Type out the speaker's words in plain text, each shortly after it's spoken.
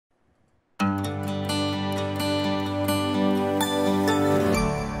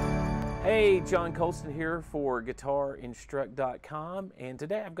Jon Colston here for Guitarinstruct.com, and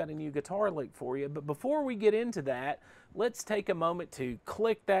today I've got a new guitar lick for you. But before we get into that, let's take a moment to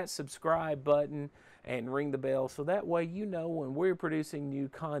click that subscribe button and ring the bell so that way you know when we're producing new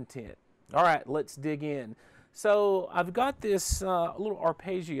content. All right, let's dig in. So I've got this little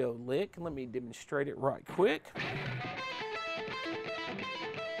arpeggio lick. Let me demonstrate it right quick.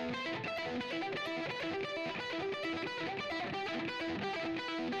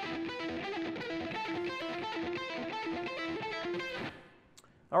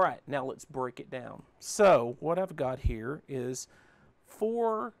 All right, now let's break it down. So what I've got here is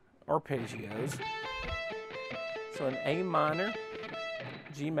 4 arpeggios. So an A minor,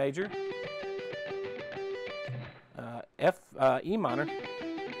 G major, E minor,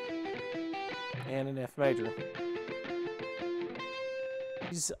 and an F major.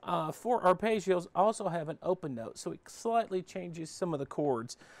 These 4 arpeggios also have an open note, so it slightly changes some of the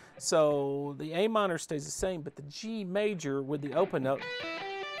chords. So the A minor stays the same, but the G major with the open note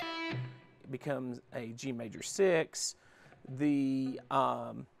becomes a G major 6. The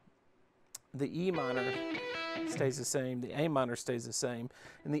E minor stays the same, the A minor stays the same,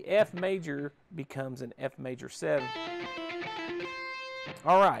 and the F major becomes an F major 7.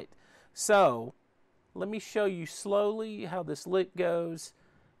 All right, so let me show you slowly how this lick goes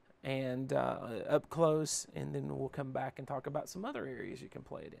and up close, and then we'll come back and talk about some other areas you can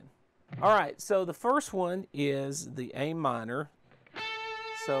play it in. All right, so the first one is the A minor.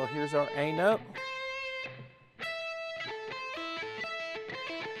 So here's our A note.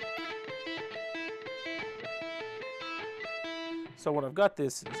 So what I've got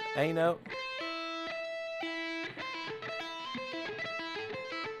this is A note.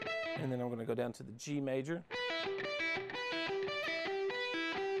 And then I'm going to go down to the G major.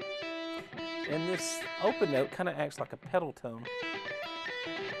 And this open note kind of acts like a pedal tone.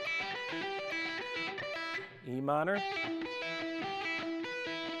 E minor.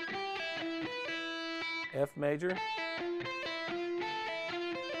 F major.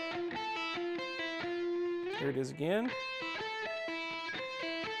 Here it is again.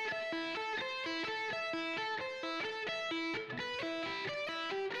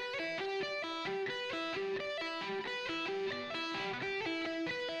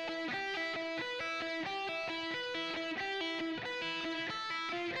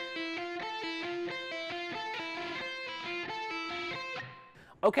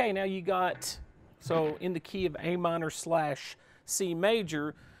 Okay, now you got, so in the key of A minor / C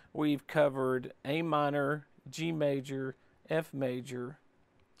major, we've covered A minor, G major, F major,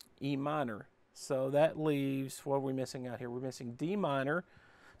 E minor. So that leaves, what are we missing out here? We're missing D minor.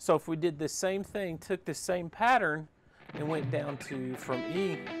 So if we did the same thing, took the same pattern, and went down to, from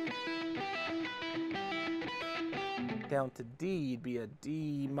E down to D, it'd be a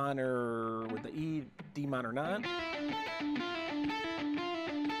D minor with the E, D minor 9.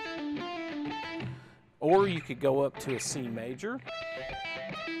 Or you could go up to a C major.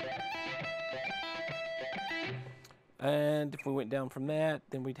 And if we went down from that,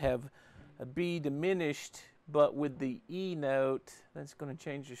 then we'd have a B diminished, but with the E note, that's going to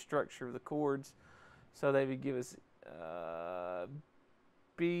change the structure of the chords. So they would give us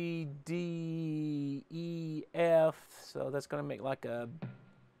B, D, E, F. So that's going to make like a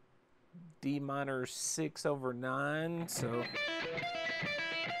D minor 6/9.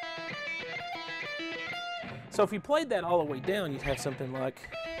 So if you played that all the way down, you'd have something like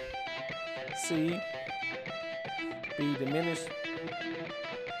C, B diminished,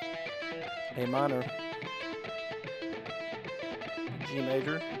 A minor, G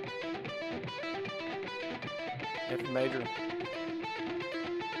major, F major,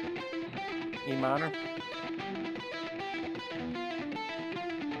 E minor,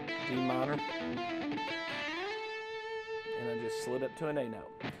 D minor, and I just slid up to an A note.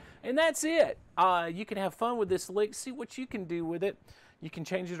 And that's it. You can have fun with this lick, see what you can do with it. You can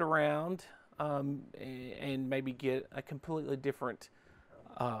change it around and maybe get a completely different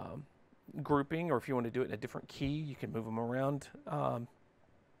grouping, or if you want to do it in a different key, you can move them around.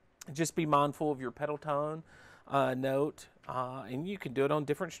 Just be mindful of your pedal tone note, and you can do it on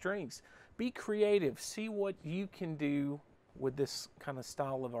different strings. Be creative. See what you can do with this kind of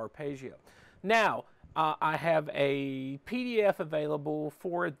style of arpeggio. Now, I have a PDF available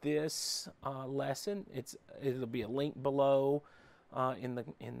for this lesson. It'll be a link below in the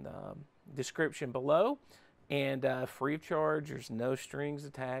description below, and free of charge. There's no strings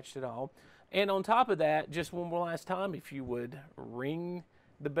attached at all. And on top of that, just one more last time, if you would ring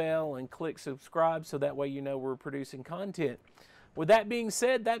the bell and click subscribe, so that way you know we're producing content. With that being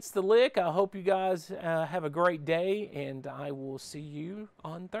said, that's the lick. I hope you guys have a great day, and I will see you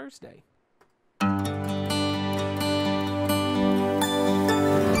on Thursday.